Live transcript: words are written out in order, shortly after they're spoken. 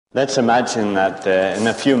Let's imagine that in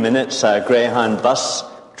a few minutes a Greyhound bus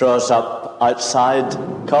draws up outside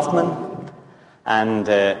Kaufman,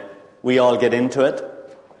 and we all get into it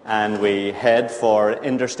and we head for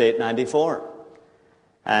Interstate 94.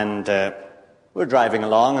 And we're driving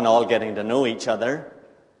along and all getting to know each other,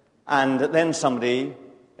 and then somebody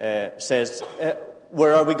says,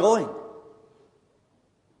 where are we going?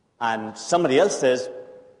 And somebody else says,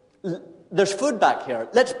 there's food back here.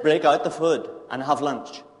 Let's break out the food and have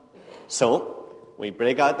lunch. So we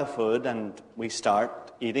break out the food and we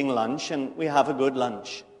start eating lunch, and we have a good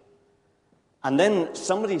lunch. And then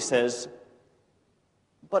somebody says,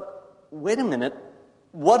 but wait a minute,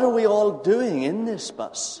 what are we all doing in this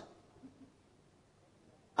bus?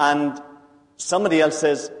 And somebody else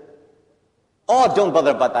says, oh, don't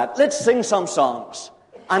bother about that. Let's sing some songs.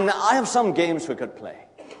 And I have some games we could play.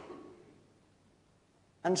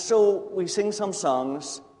 And so we sing some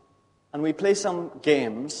songs and we play some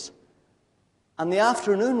games. And the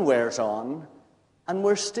afternoon wears on, and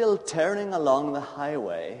we're still tearing along the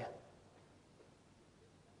highway.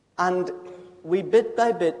 And we bit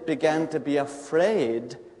by bit began to be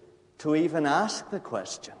afraid to even ask the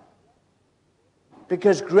question.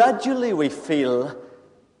 Because gradually we feel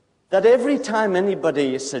that every time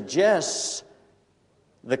anybody suggests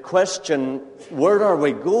the question, where are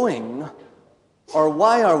we going, or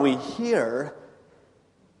why are we here,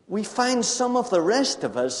 we find some of the rest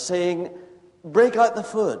of us saying, break out the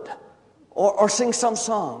food, or sing some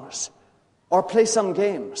songs, or play some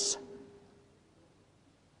games.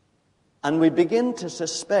 And we begin to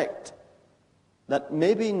suspect that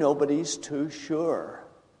maybe nobody's too sure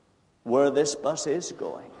where this bus is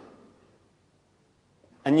going.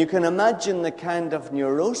 And you can imagine the kind of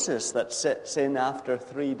neurosis that sets in after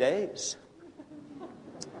 3 days.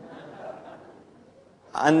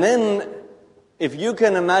 And then, if you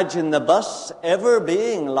can imagine the bus ever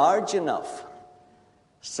being large enough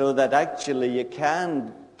so that actually you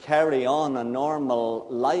can carry on a normal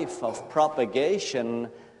life of propagation,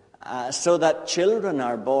 so that children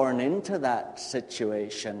are born into that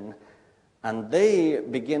situation, and they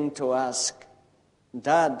begin to ask,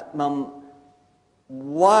 Dad, Mum,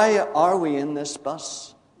 why are we in this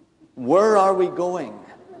bus? Where are we going?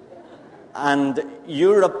 And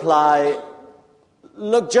you reply,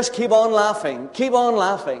 look, just keep on laughing, keep on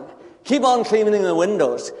laughing. Keep on cleaning the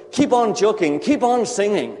windows. Keep on joking. Keep on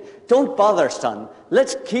singing. Don't bother, son.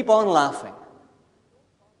 Let's keep on laughing.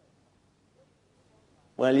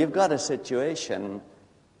 Well, you've got a situation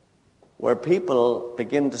where people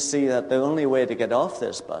begin to see that the only way to get off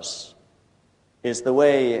this bus is the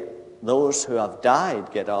way those who have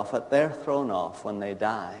died get off it. They're thrown off when they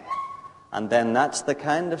die. And then that's the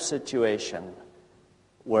kind of situation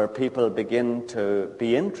where people begin to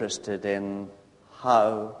be interested in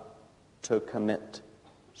how to commit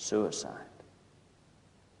suicide.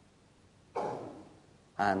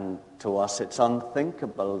 And to us it's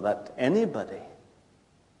unthinkable that anybody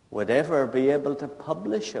would ever be able to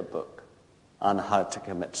publish a book on how to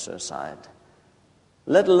commit suicide,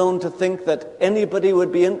 let alone to think that anybody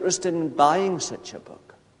would be interested in buying such a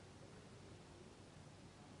book.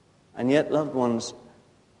 And yet, loved ones,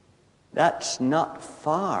 that's not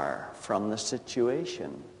far from the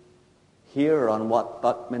situation here on what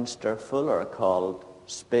Buckminster Fuller called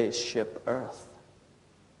Spaceship Earth.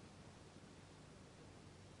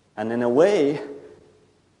 And in a way,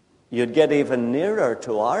 you'd get even nearer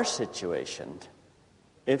to our situation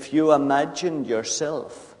if you imagined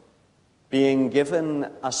yourself being given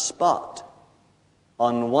a spot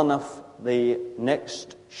on one of the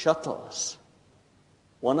next shuttles,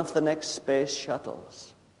 one of the next space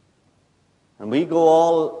shuttles. And we go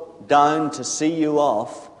all down to see you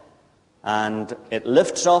off, and it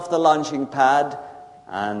lifts off the launching pad,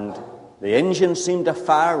 and the engines seem to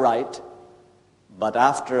fire right, but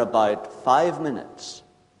after about 5 minutes,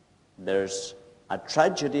 there's a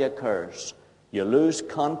tragedy occurs. You lose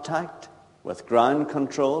contact with ground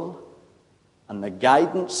control, and the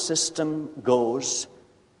guidance system goes,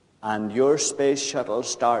 and your space shuttle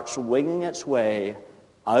starts winging its way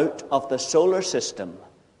out of the solar system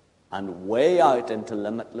and way out into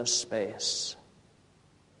limitless space.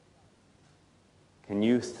 Can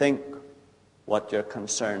you think what your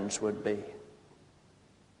concerns would be?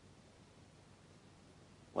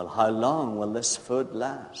 Well, how long will this food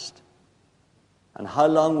last? And how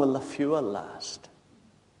long will the fuel last?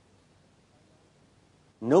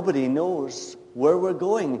 Nobody knows where we're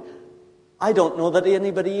going. I don't know that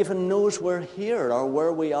anybody even knows we're here or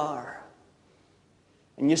where we are.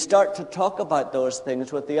 And you start to talk about those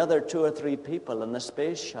things with the other 2 or 3 people in the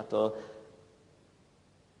space shuttle.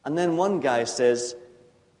 And then one guy says,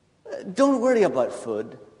 don't worry about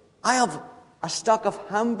food. I have a stock of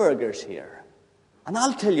hamburgers here. And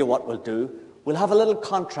I'll tell you what we'll do. We'll have a little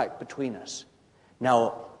contract between us.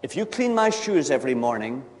 Now, if you clean my shoes every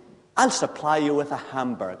morning, I'll supply you with a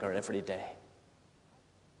hamburger every day.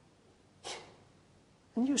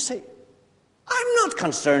 And you say, I'm not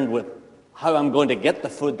concerned with how I'm going to get the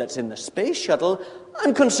food that's in the space shuttle.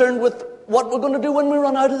 I'm concerned with what we're going to do when we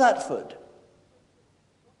run out of that food.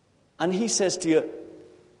 And he says to you,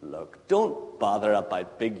 look, don't bother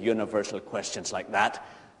about big universal questions like that.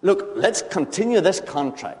 Look, let's continue this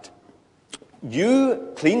contract.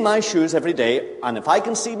 You clean my shoes every day, and if I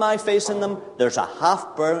can see my face in them, there's a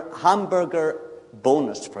hamburger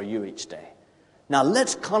bonus for you each day. Now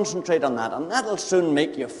let's concentrate on that, and that'll soon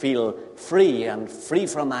make you feel free and free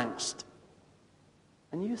from angst.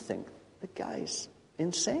 And you think the guy's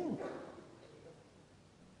insane.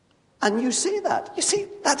 And you say that. You see,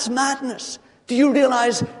 that's madness. Do you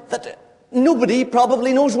realize that nobody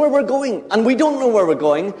probably knows where we're going, and we don't know where we're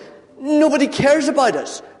going? Nobody cares about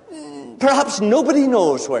us. Perhaps nobody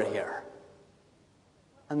knows we're here.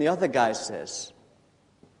 And the other guy says,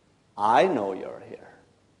 I know you're here,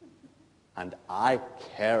 and I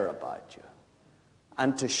care about you.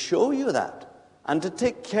 And to show you that, and to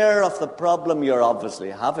take care of the problem you're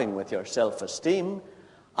obviously having with your self-esteem,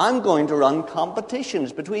 I'm going to run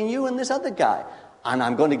competitions between you and this other guy. And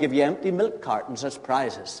I'm going to give you empty milk cartons as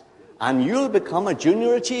prizes. And you'll become a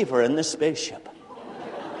junior achiever in this spaceship.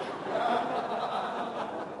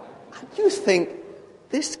 And you think,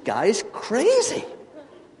 this guy's crazy.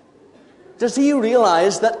 Does he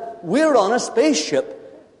realize that we're on a spaceship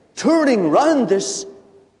touring round this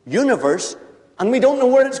universe and we don't know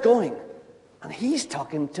where it's going? And he's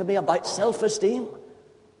talking to me about self-esteem.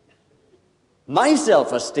 My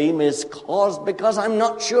self-esteem is caused because I'm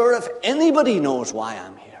not sure if anybody knows why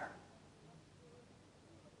I'm here.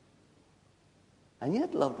 And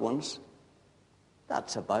yet, loved ones,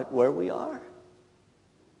 that's about where we are.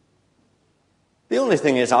 The only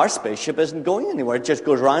thing is our spaceship isn't going anywhere. It just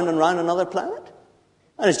goes round and round another planet.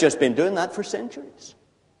 And it's just been doing that for centuries.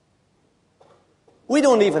 We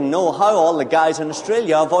don't even know how all the guys in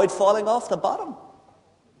Australia avoid falling off the bottom.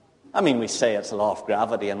 I mean, we say it's the law of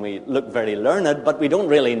gravity and we look very learned, but we don't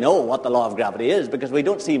really know what the law of gravity is because we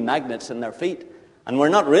don't see magnets in their feet, and we're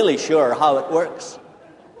not really sure how it works.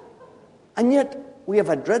 And yet, we have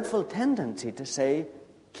a dreadful tendency to say,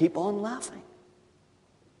 keep on laughing.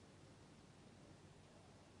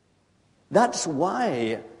 That's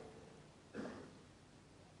why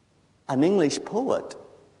an English poet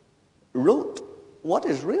wrote what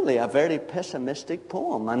is really a very pessimistic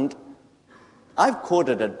poem, and I've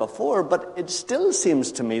quoted it before, but it still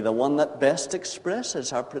seems to me the one that best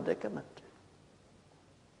expresses our predicament.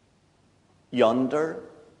 Yonder,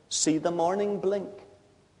 see the morning blink.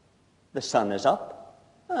 The sun is up,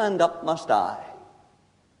 and up must I,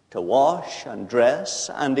 to wash and dress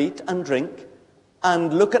and eat and drink,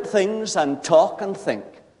 and look at things and talk and think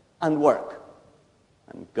and work,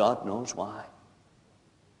 and God knows why.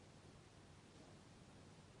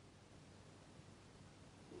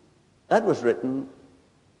 That was written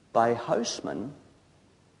by Houseman,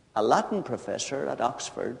 a Latin professor at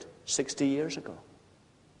Oxford 60 years ago.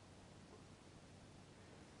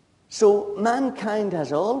 So mankind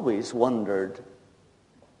has always wondered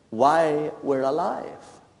why we're alive.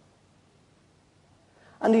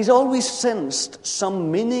 And he's always sensed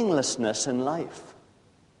some meaninglessness in life.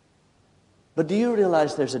 But do you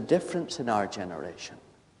realize there's a difference in our generation?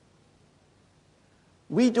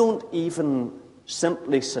 We don't even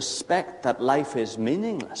simply suspect that life is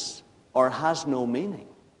meaningless or has no meaning.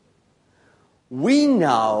 We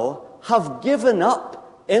now have given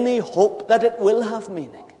up any hope that it will have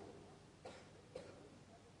meaning.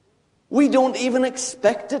 We don't even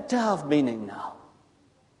expect it to have meaning now.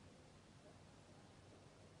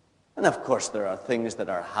 And of course there are things that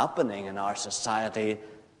are happening in our society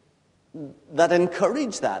that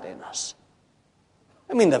encourage that in us.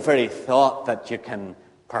 I mean, the very thought that you can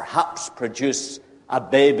perhaps produce a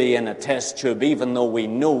baby in a test tube, even though we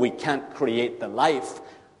know we can't create the life.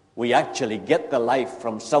 We actually get the life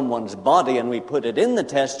from someone's body and we put it in the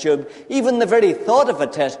test tube. Even the very thought of a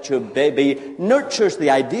test tube baby nurtures the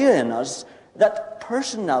idea in us that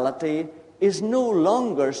personality is no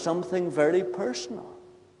longer something very personal.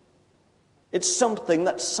 It's something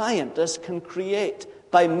that scientists can create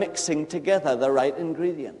by mixing together the right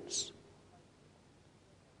ingredients.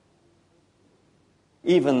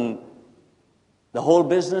 Even the whole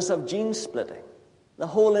business of gene splitting, the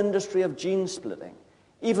whole industry of gene splitting,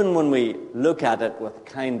 even when we look at it with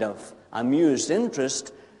kind of amused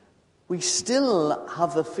interest, we still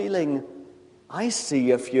have the feeling, I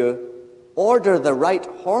see if you order the right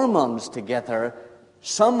hormones together,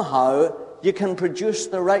 somehow you can produce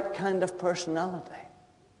the right kind of personality.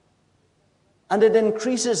 And it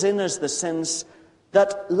increases in us the sense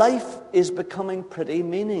that life is becoming pretty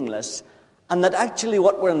meaningless, and that actually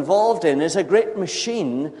what we're involved in is a great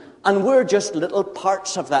machine, and we're just little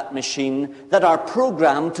parts of that machine that are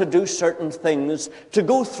programmed to do certain things, to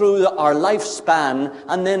go through our lifespan,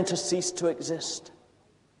 and then to cease to exist.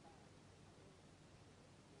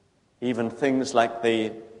 Even things like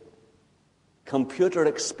the computer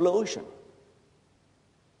explosion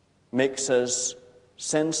makes us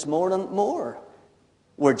sense more and more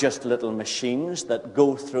we're just little machines that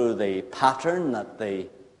go through the pattern that the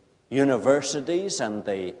universities and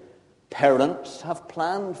the parents have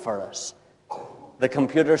planned for us. The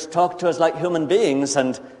computers talk to us like human beings,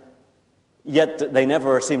 and yet they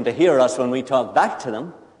never seem to hear us when we talk back to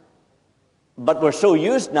them. But we're so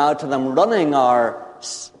used now to them running our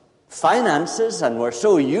finances, and we're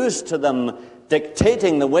so used to them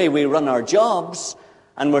dictating the way we run our jobs,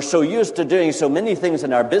 and we're so used to doing so many things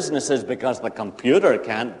in our businesses because the computer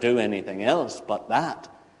can't do anything else but that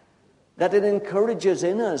it encourages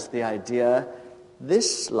in us the idea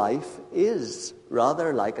this life is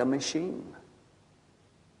rather like a machine.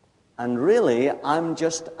 And really, I'm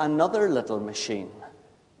just another little machine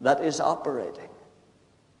that is operating.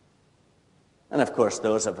 And of course,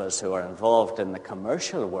 those of us who are involved in the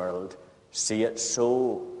commercial world see it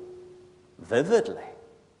so vividly.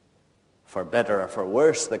 For better or for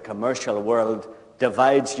worse, the commercial world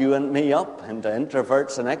divides you and me up into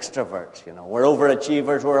introverts and extroverts. You know, we're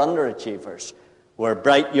overachievers, we're underachievers. We're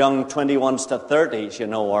bright young 21s to 30s,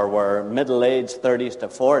 or we're middle-aged 30s to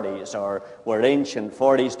 40s, or we're ancient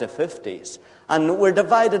 40s to 50s. And we're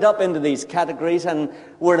divided up into these categories, and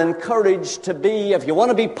we're encouraged to be, if you want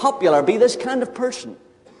to be popular, be this kind of person.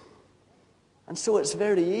 And so it's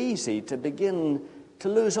very easy to begin to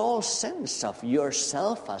lose all sense of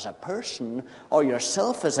yourself as a person or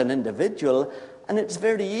yourself as an individual, and it's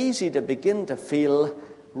very easy to begin to feel,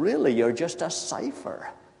 really, you're just a cipher.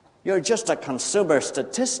 You're just a consumer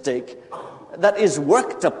statistic that is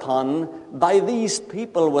worked upon by these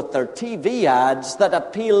people with their TV ads that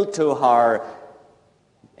appeal to our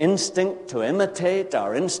instinct to imitate,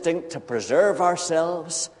 our instinct to preserve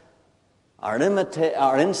ourselves, our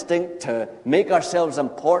instinct to make ourselves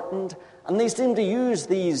important. And they seem to use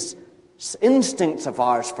these instincts of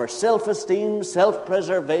ours for self-esteem,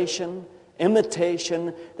 self-preservation,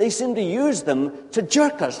 imitation. They seem to use them to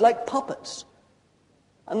jerk us like puppets.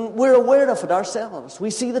 And we're aware of it ourselves. We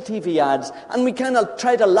see the TV ads and we kind of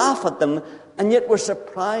try to laugh at them, and yet we're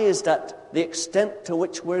surprised at the extent to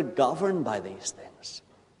which we're governed by these things.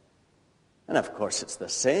 And of course it's the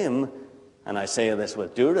same, and I say this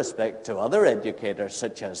with due respect to other educators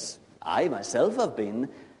such as I myself have been.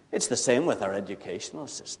 It's the same with our educational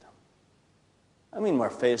system. I mean, we're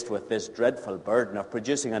faced with this dreadful burden of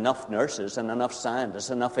producing enough nurses and enough scientists,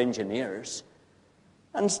 enough engineers.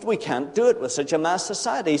 And we can't do it with such a mass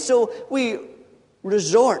society. So we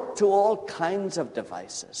resort to all kinds of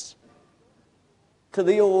devices. To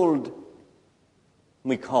the old,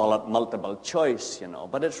 we call it multiple choice,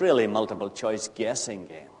 but it's really multiple choice guessing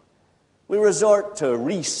game. We resort to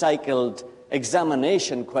recycled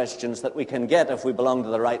examination questions that we can get if we belong to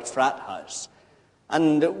the right frat house.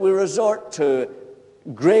 And we resort to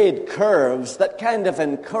grade curves that kind of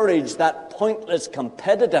encourage that pointless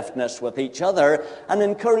competitiveness with each other and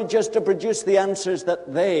encourage us to produce the answers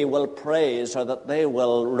that they will praise or that they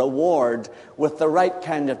will reward with the right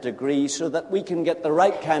kind of degree so that we can get the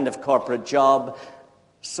right kind of corporate job,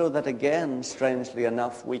 so that again, strangely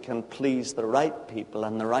enough, we can please the right people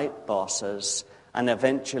and the right bosses and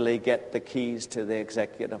eventually get the keys to the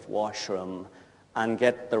executive washroom and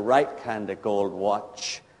get the right kind of gold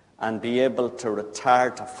watch and be able to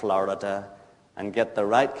retire to Florida and get the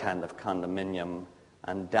right kind of condominium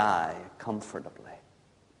and die comfortably.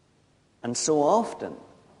 And so often,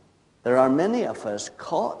 there are many of us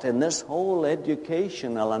caught in this whole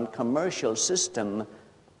educational and commercial system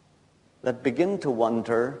that begin to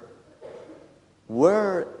wonder,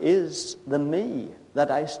 where is the me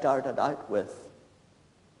that I started out with?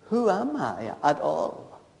 Who am I at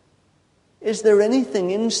all? Is there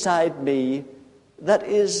anything inside me that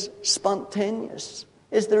is spontaneous?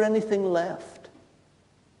 Is there anything left?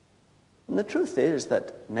 And the truth is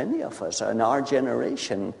that many of us in our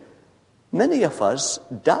generation, many of us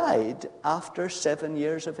died after 7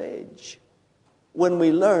 years of age, when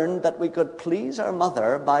we learned that we could please our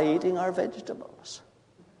mother by eating our vegetables.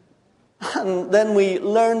 And then we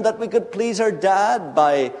learned that we could please our dad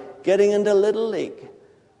by getting into Little League.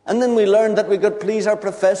 And then we learned that we could please our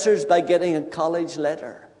professors by getting a college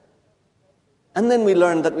letter. And then we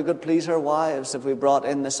learned that we could please our wives if we brought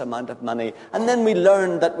in this amount of money. And then we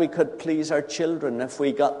learned that we could please our children if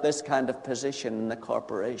we got this kind of position in the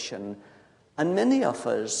corporation. And many of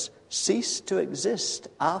us ceased to exist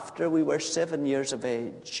after we were 7 years of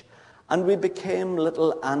age. And we became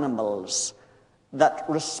little animals that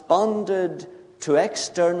responded to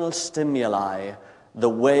external stimuli the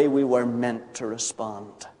way we were meant to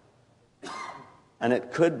respond. And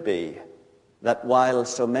it could be that while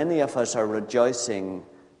so many of us are rejoicing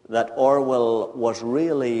that Orwell was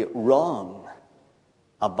really wrong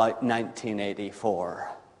about 1984,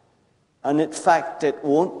 and in fact it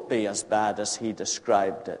won't be as bad as he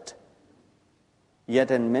described it,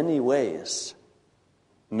 yet in many ways,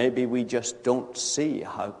 maybe we just don't see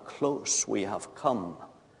how close we have come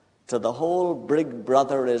to the whole Big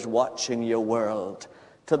Brother is watching you world,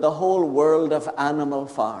 to the whole world of Animal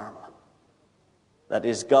Farm that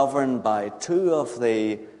is governed by two of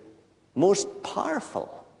the most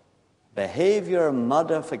powerful behavior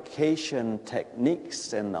modification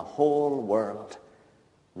techniques in the whole world.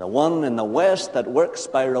 The one in the West that works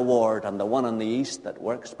by reward, and the one in the East that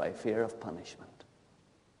works by fear of punishment.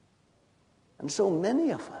 And so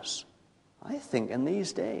many of us, I think in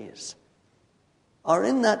these days, are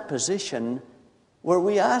in that position where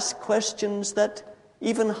we ask questions that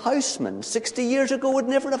even housemen 60 years ago would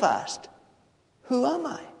never have asked. Who am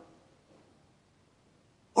I?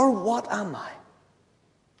 Or what am I?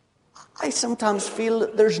 I sometimes feel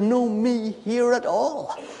that there's no me here at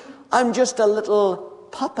all. I'm just a little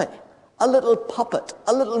puppet, a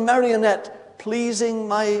little marionette, pleasing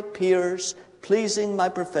my peers, pleasing my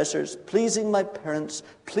professors, pleasing my parents,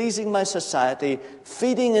 pleasing my society,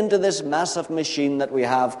 feeding into this massive machine that we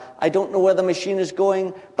have. I don't know where the machine is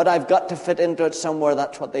going, but I've got to fit into it somewhere.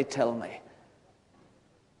 That's what they tell me.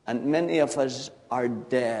 And many of us are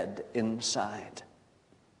dead inside.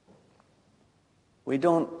 We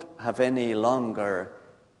don't have any longer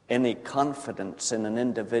any confidence in an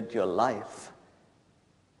individual life.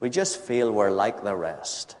 We just feel we're like the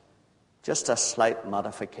rest. Just a slight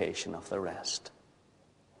modification of the rest.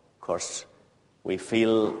 Of course, we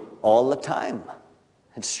feel all the time.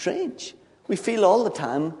 It's strange. We feel all the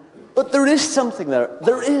time, but there is something there.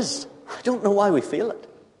 There is. I don't know why we feel it.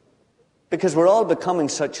 Because we're all becoming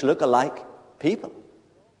such look-alike people.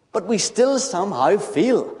 But we still somehow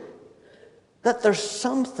feel that there's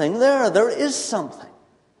something there. There is something.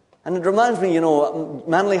 And it reminds me,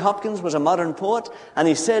 Manly Hopkins was a modern poet, and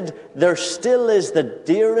he said, there still is the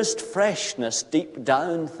dearest freshness deep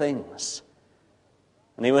down things.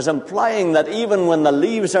 And he was implying that even when the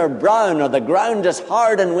leaves are brown or the ground is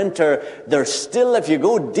hard in winter, there still, if you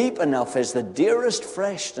go deep enough, is the dearest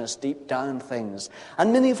freshness deep down things.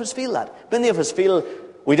 And many of us feel that. Many of us feel,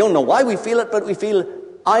 we don't know why we feel it, but we feel,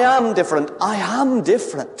 I am different. I am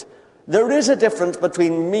different. There is a difference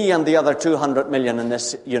between me and the other 200 million in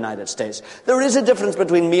this United States. There is a difference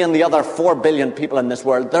between me and the other 4 billion people in this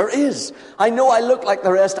world. There is. I know I look like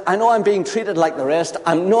the rest. I know I'm being treated like the rest.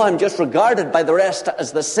 I know I'm just regarded by the rest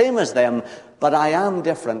as the same as them. But I am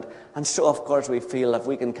different. And so, of course, we feel if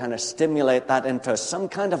we can kind of stimulate that into some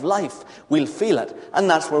kind of life, we'll feel it. And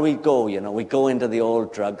that's where we go, We go into the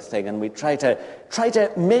old drug thing and we try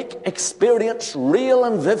to make experience real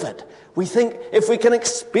and vivid. We think if we can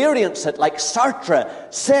experience it like Sartre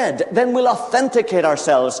said, then we'll authenticate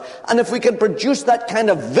ourselves. And if we can produce that kind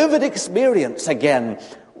of vivid experience again,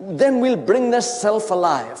 then we'll bring this self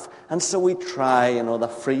alive. And so we try, the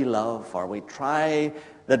free love, or we try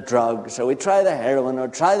the drugs, or we try the heroin, or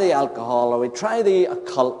try the alcohol, or we try the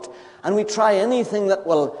occult, and we try anything that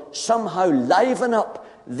will somehow liven up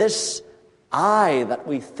this I that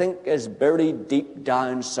we think is buried deep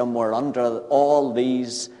down somewhere under all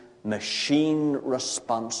these machine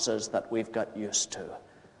responses that we've got used to.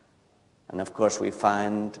 And of course we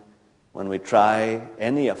find when we try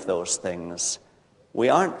any of those things, we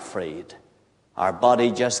aren't freed. Our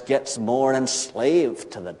body just gets more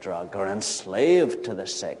enslaved to the drug, or enslaved to the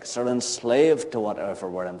sex, or enslaved to whatever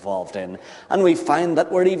we're involved in. And we find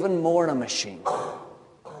that we're even more a machine.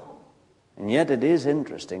 And yet it is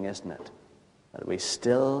interesting, isn't it, that we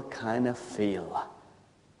still kind of feel,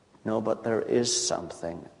 no, but there is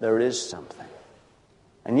something. There is something.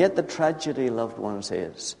 And yet the tragedy, loved ones,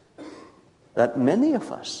 is that many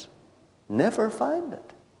of us never find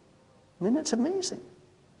it. I mean, it's amazing.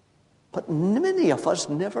 But many of us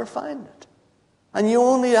never find it. And you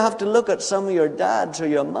only have to look at some of your dads or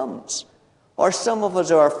your mums, or some of us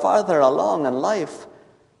who are farther along in life,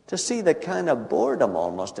 to see the kind of boredom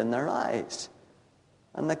almost in their eyes,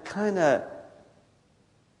 and the kind of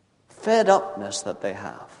fed-upness that they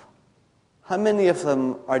have. How many of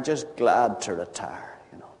them are just glad to retire,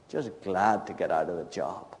 just glad to get out of the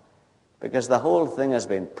job, because the whole thing has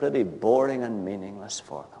been pretty boring and meaningless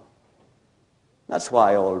for them. That's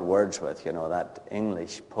why old Wordsworth, that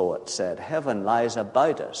English poet, said, heaven lies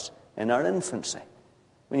about us in our infancy.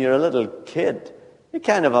 When you're a little kid, you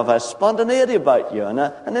kind of have a spontaneity about you and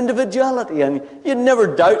an individuality, and you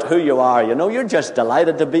never doubt who you are. You're just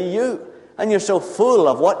delighted to be you, and you're so full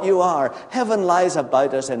of what you are. Heaven lies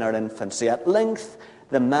about us in our infancy. At length,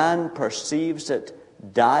 the man perceives it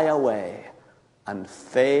die away and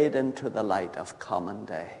fade into the light of common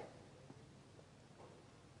day.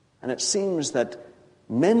 And it seems that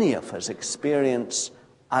many of us experience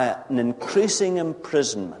an increasing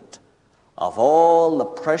imprisonment of all the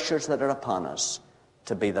pressures that are upon us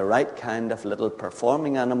to be the right kind of little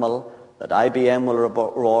performing animal that IBM will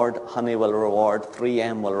reward, Honey will reward,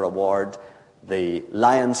 3M will reward, the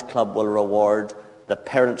Lions Club will reward, the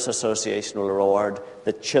Parents Association will reward,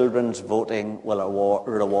 the children's voting will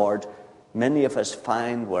reward. Many of us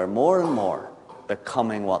find we're more and more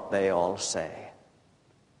becoming what they all say.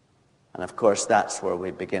 And of course, that's where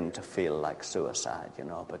we begin to feel like suicide,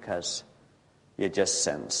 because you just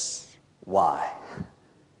sense, why?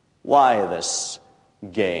 Why this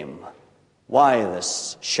game? Why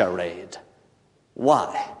this charade?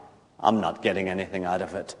 Why? I'm not getting anything out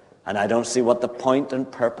of it, and I don't see what the point and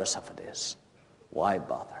purpose of it is. Why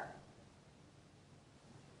bother?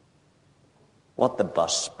 What the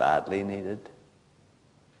bus badly needed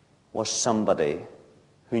was somebody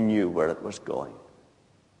who knew where it was going.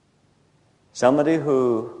 Somebody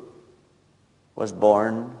who was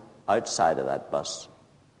born outside of that bus.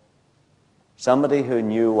 Somebody who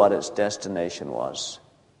knew what its destination was,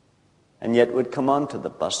 and yet would come onto the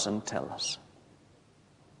bus and tell us.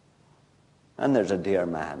 And there's a dear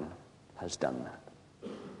man has done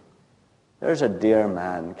that. There's a dear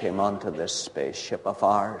man came onto this spaceship of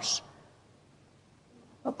ours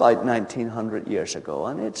about 1900 years ago,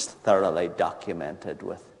 and it's thoroughly documented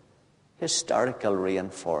with historical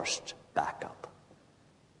reinforced backup.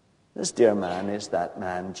 This dear man is that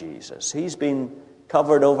man Jesus. He's been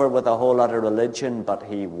covered over with a whole lot of religion, but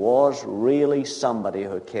he was really somebody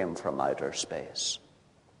who came from outer space.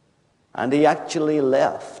 And he actually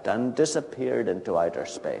left and disappeared into outer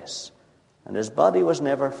space. And his body was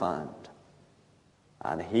never found.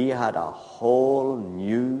 And he had a whole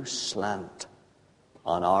new slant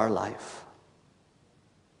on our life.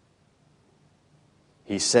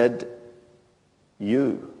 He said,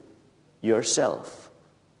 you, yourself,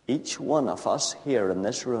 each one of us here in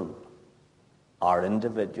this room, are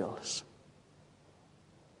individuals.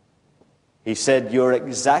 He said, you're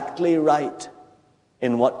exactly right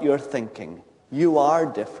in what you're thinking. You are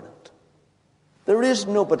different. There is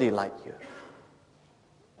nobody like you.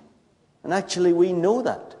 And actually, we know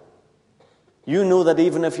that. You know that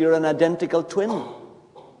even if you're an identical twin,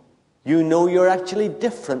 you know you're actually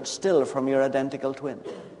different still from your identical twin.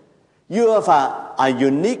 You have a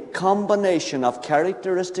unique combination of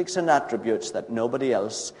characteristics and attributes that nobody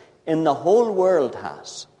else in the whole world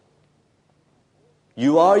has.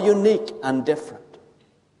 You are unique and different.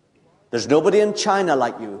 There's nobody in China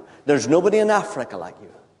like you. There's nobody in Africa like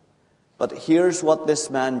you. But here's what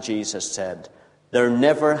this man Jesus said. There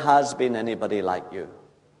never has been anybody like you.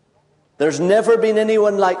 There's never been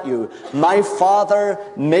anyone like you. My Father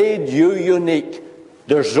made you unique.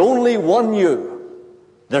 There's only one you.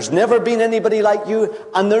 There's never been anybody like you,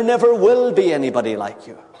 and there never will be anybody like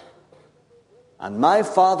you. And my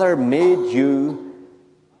Father made you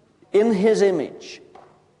in His image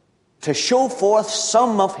to show forth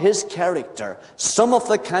some of His character, some of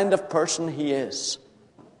the kind of person He is.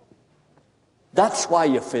 That's why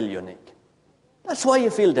you feel unique. That's why you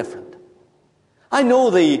feel different. I know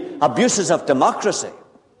the abuses of democracy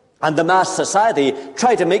and the mass society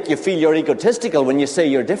try to make you feel you're egotistical when you say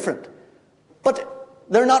you're different. But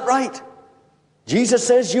they're not right. Jesus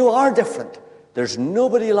says you are different. There's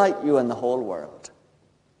nobody like you in the whole world.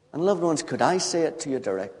 And loved ones, could I say it to you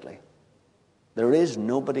directly? There is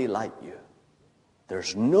nobody like you.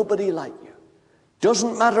 There's nobody like you.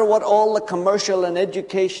 Doesn't matter what all the commercial and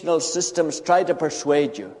educational systems try to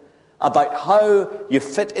persuade you about how you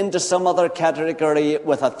fit into some other category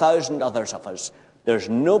with 1,000 others of us. There's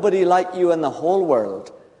nobody like you in the whole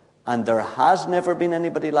world, and there has never been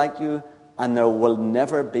anybody like you, and there will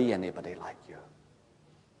never be anybody like you.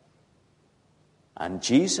 And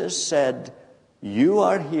Jesus said, you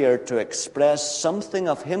are here to express something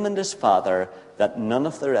of Him and His Father that none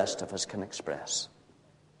of the rest of us can express.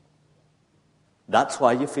 That's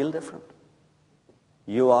why you feel different.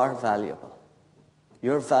 You are valuable.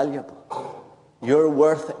 You're valuable. You're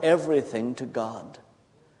worth everything to God.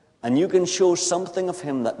 And you can show something of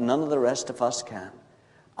Him that none of the rest of us can.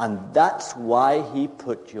 And that's why he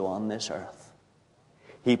put you on this earth.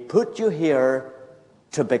 He put you here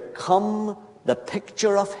to become the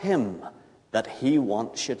picture of him that he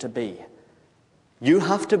wants you to be. You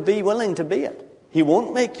have to be willing to be it. He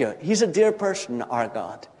won't make you. He's a dear person, our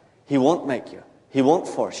God. He won't make you. He won't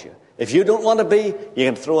force you. If you don't want to be, you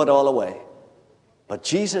can throw it all away. But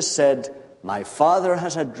Jesus said, my Father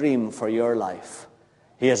has a dream for your life.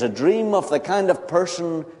 He has a dream of the kind of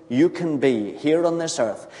person you can be here on this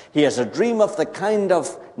earth. He has a dream of the kind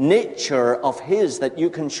of nature of his that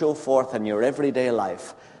you can show forth in your everyday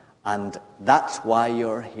life. And that's why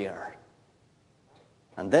you're here.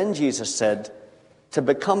 And then Jesus said, to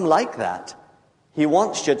become like that, he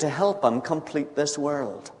wants you to help him complete this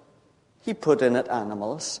world. He put in it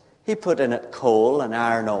animals. He put in it coal and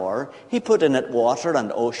iron ore. He put in it water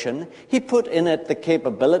and ocean. He put in it the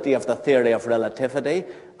capability of the theory of relativity.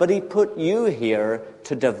 But he put you here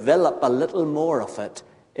to develop a little more of it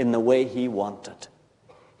in the way he wanted.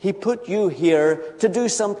 He put you here to do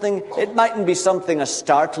something. It mightn't be something as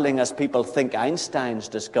startling as people think Einstein's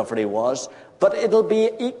discovery was, but it'll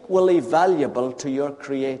be equally valuable to your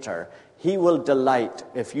Creator. He will delight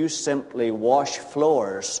if you simply wash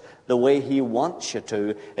floors the way he wants you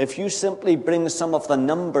to, if you simply bring some of the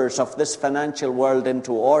numbers of this financial world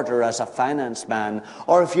into order as a finance man,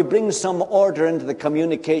 or if you bring some order into the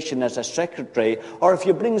communication as a secretary, or if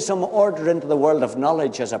you bring some order into the world of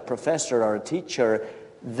knowledge as a professor or a teacher,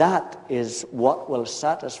 that is what will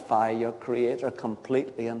satisfy your Creator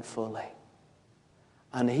completely and fully.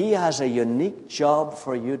 And he has a unique job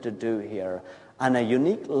for you to do here, and a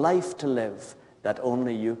unique life to live that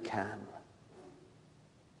only you can.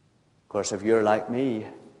 Of course, if you're like me,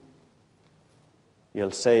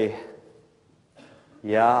 you'll say,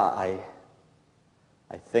 yeah, I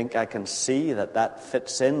think I can see that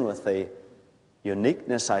fits in with the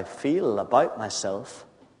uniqueness I feel about myself.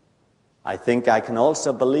 I think I can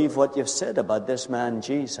also believe what you've said about this man,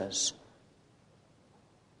 Jesus.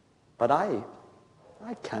 But I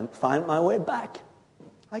can't find my way back.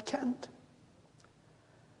 I can't.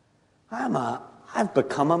 I've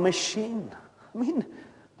become a machine. I mean,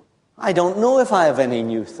 I don't know if I have any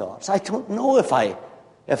new thoughts. I don't know if I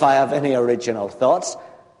have any original thoughts.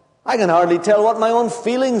 I can hardly tell what my own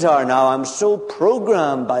feelings are now. I'm so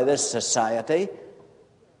programmed by this society.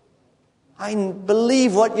 I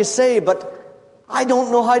believe what you say, but I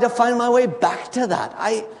don't know how to find my way back to that.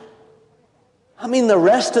 I mean, the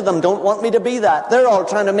rest of them don't want me to be that. They're all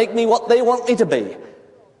trying to make me what they want me to be.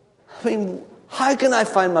 I mean, how can I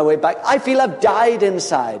find my way back? I feel I've died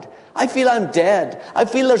inside. I feel I'm dead. I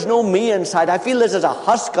feel there's no me inside. I feel this is a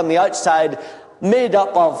husk on the outside made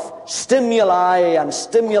up of stimuli and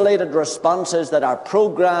stimulated responses that are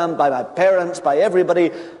programmed by my parents, by everybody.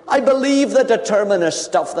 I believe the determinist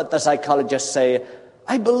stuff that the psychologists say.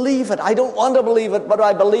 I believe it. I don't want to believe it, but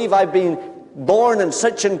I believe I've been born in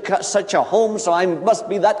such a home, so I must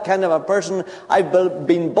be that kind of a person. I've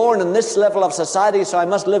been born in this level of society, so I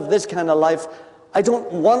must live this kind of life. I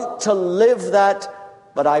don't want to live that,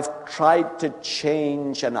 but I've tried to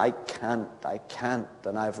change, and I can't.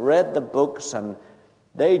 And I've read the books, and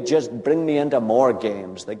they just bring me into more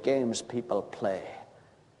games, the games people play.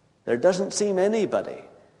 There doesn't seem anybody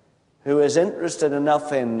who is interested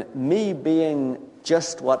enough in me being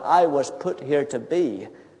just what I was put here to be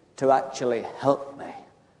to actually help me.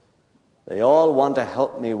 They all want to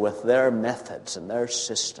help me with their methods and their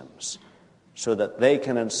systems so that they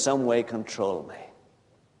can in some way control me.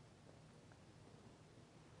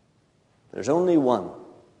 There's only one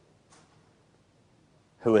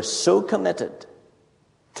who is so committed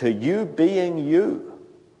to you being you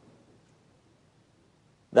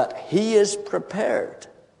that he is prepared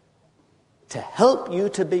to help you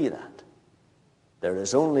to be that. There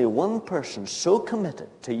is only one person so committed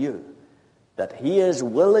to you that he is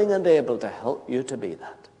willing and able to help you to be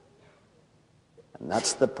that. And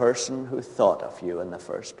that's the person who thought of you in the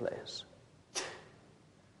first place.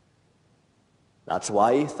 That's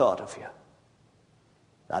why he thought of you.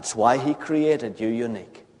 That's why he created you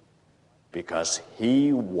unique. Because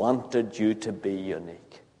he wanted you to be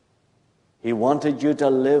unique. He wanted you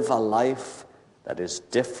to live a life that is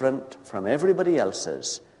different from everybody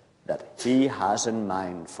else's, that he has in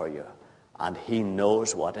mind for you, and he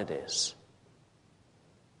knows what it is.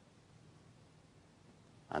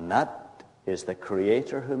 And that is the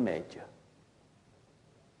Creator who made you.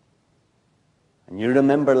 And you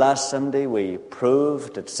remember last Sunday we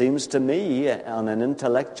proved, it seems to me, on an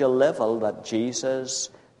intellectual level, that Jesus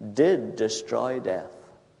did destroy death.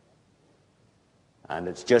 And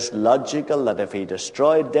it's just logical that if he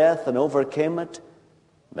destroyed death and overcame it,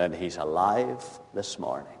 then he's alive this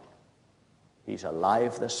morning. He's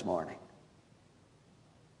alive this morning.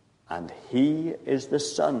 And he is the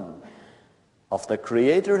Son of the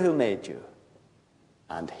Creator who made you.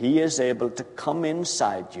 And he is able to come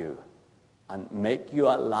inside you and make you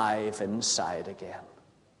alive inside again.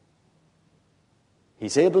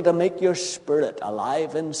 He's able to make your spirit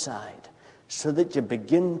alive inside so that you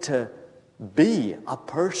begin to be a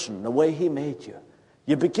person the way he made you.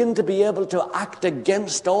 You begin to be able to act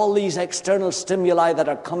against all these external stimuli that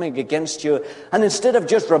are coming against you. And instead of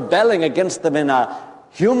just rebelling against them in a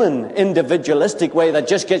human, individualistic way that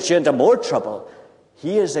just gets you into more trouble,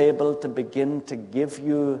 he is able to begin to give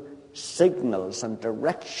you signals and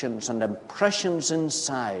directions and impressions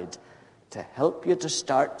inside to help you to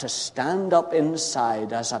start to stand up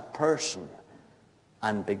inside as a person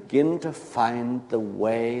and begin to find the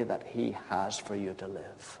way that he has for you to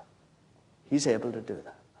live. He's able to do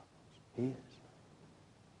that. He is.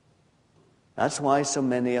 That's why so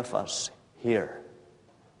many of us here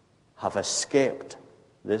have escaped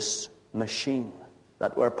this machine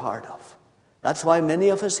that we're part of. That's why many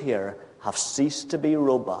of us here have ceased to be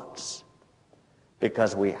robots,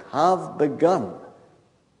 because we have begun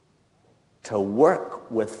to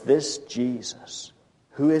work with this Jesus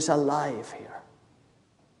who is alive here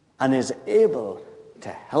and is able to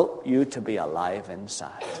help you to be alive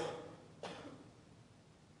inside.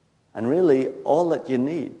 And really, all that you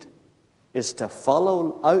need is to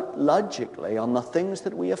follow out logically on the things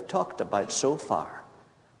that we have talked about so far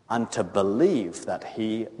and to believe that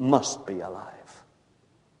he must be alive.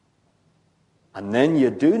 And then you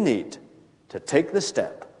do need to take the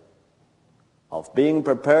step of being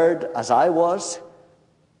prepared, as I was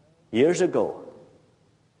years ago,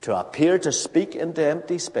 to appear to speak into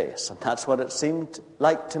empty space. And that's what it seemed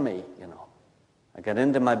like to me, you know. I got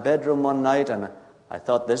into my bedroom one night and I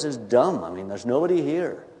thought, this is dumb. I mean, there's nobody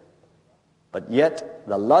here. But yet,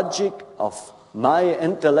 the logic of my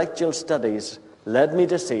intellectual studies led me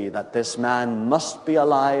to see that this man must be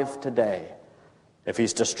alive today. If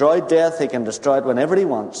he's destroyed death, he can destroy it whenever he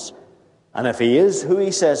wants. And if he is who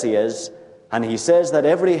he says he is, and he says that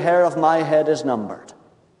every hair of my head is numbered,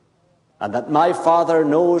 and that my Father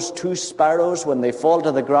knows 2 sparrows when they fall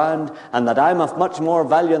to the ground, and that I'm of much more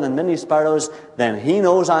value than many sparrows, then he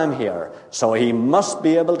knows I'm here. So he must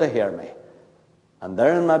be able to hear me. And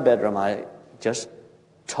there in my bedroom, I just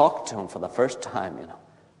talked to him for the first time, you know.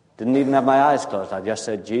 Didn't even have my eyes closed. I just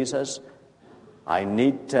said, Jesus, I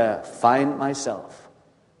need to find myself.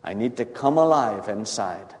 I need to come alive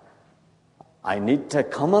inside. I need to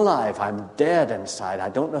come alive. I'm dead inside. I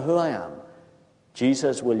don't know who I am.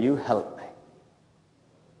 Jesus, will you help me?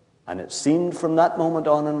 And it seemed from that moment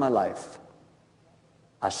on in my life,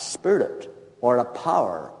 a spirit or a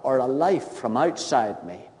power or a life from outside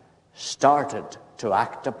me started to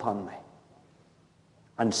act upon me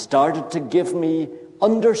and started to give me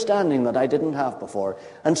understanding that I didn't have before,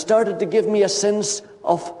 and started to give me a sense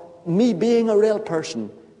of me being a real person,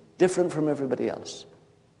 different from everybody else,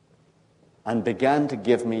 and began to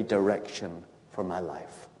give me direction for my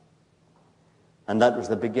life. And that was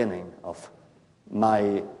the beginning of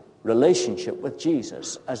my relationship with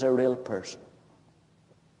Jesus as a real person.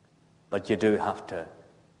 But you do have to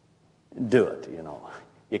do it, you know.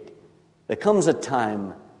 There comes a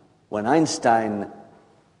time when Einstein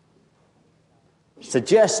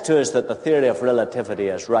suggests to us that the theory of relativity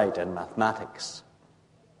is right in mathematics.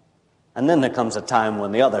 And then there comes a time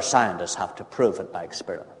when the other scientists have to prove it by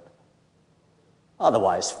experiment.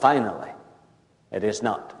 Otherwise, finally, it is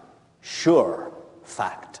not sure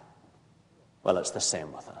fact. Well, it's the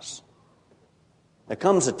same with us. There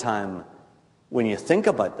comes a time when you think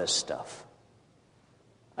about this stuff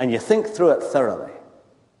and you think through it thoroughly,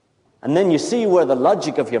 and then you see where the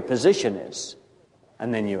logic of your position is,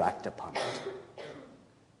 and then you act upon it.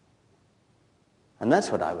 And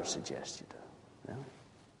that's what I would suggest you do. You know?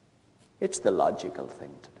 It's the logical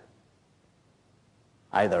thing to do.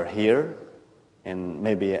 Either here, in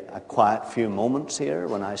maybe a quiet few moments here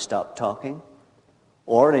when I stop talking,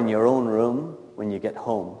 or in your own room when you get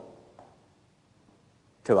home,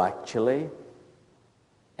 to actually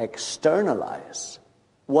externalize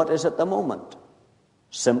what is at the moment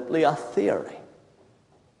simply a theory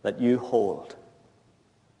that you hold,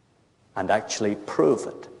 and actually prove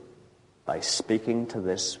it by speaking to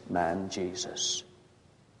this man Jesus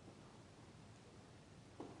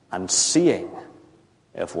and seeing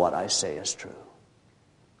if what I say is true.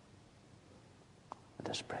 Let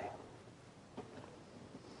us pray.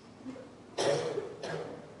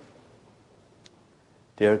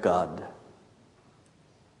 Dear God,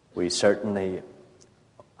 we certainly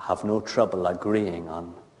have no trouble agreeing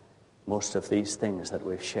on most of these things that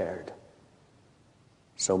we've shared.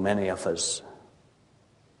 So many of us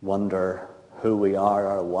wonder who we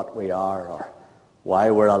are or what we are or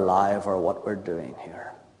why we're alive or what we're doing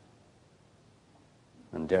here.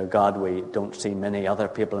 And dear God, we don't see many other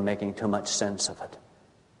people making too much sense of it.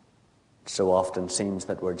 It so often seems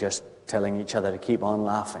that we're just telling each other to keep on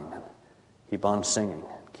laughing and keep on singing,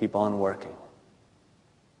 keep on working.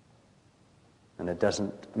 And it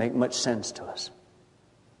doesn't make much sense to us.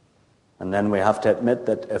 And then we have to admit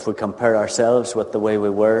that if we compare ourselves with the way we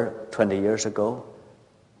were 20 years ago,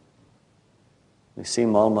 we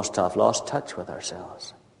seem almost to have lost touch with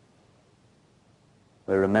ourselves.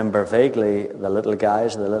 We remember vaguely the little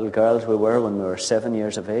guys, the little girls we were when we were 7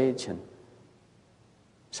 years of age, and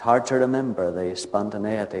it's hard to remember the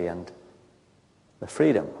spontaneity and the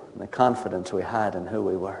freedom and the confidence we had in who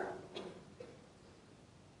we were.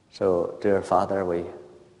 So, dear Father, we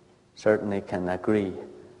certainly can agree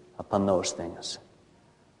upon those things.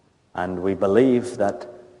 And we believe that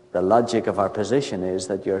the logic of our position is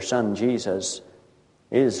that your Son, Jesus,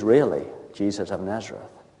 is really Jesus of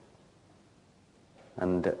Nazareth.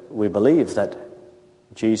 And we believe that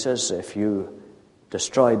Jesus, if you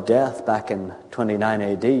destroyed death back in 29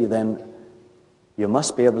 AD, then you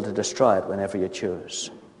must be able to destroy it whenever you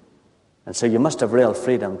choose. And so you must have real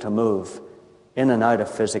freedom to move in and out of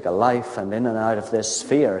physical life and in and out of this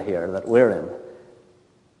sphere here that we're in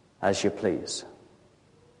as you please.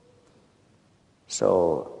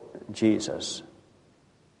 So, Jesus,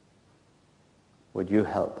 would you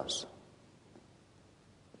help us?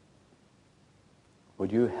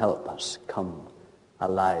 Would you help us come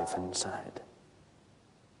alive inside?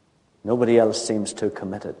 Nobody else seems too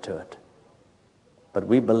committed to it. But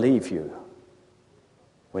we believe you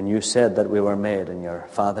when you said that we were made in your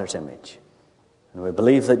Father's image. And we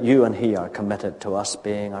believe that you and he are committed to us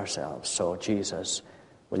being ourselves. So, Jesus,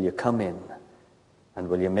 will you come in and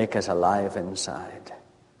will you make us alive inside?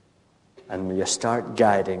 And will you start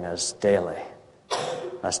guiding us daily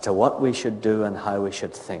as to what we should do and how we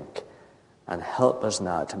should think, and help us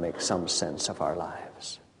now to make some sense of our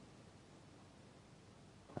lives.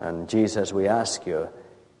 And Jesus, we ask you,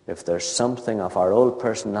 if there's something of our old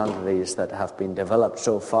personalities that have been developed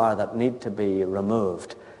so far that need to be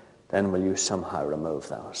removed, then will you somehow remove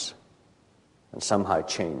those and somehow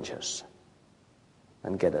change us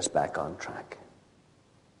and get us back on track.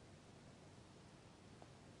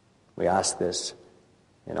 We ask this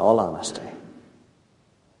in all honesty,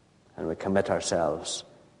 and we commit ourselves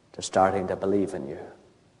to starting to believe in you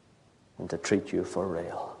and to treat you for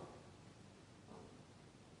real.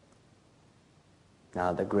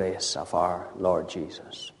 Now the grace of our Lord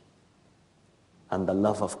Jesus and the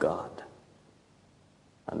love of God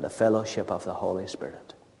and the fellowship of the Holy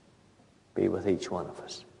Spirit be with each one of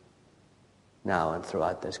us now and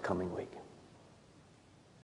throughout this coming week.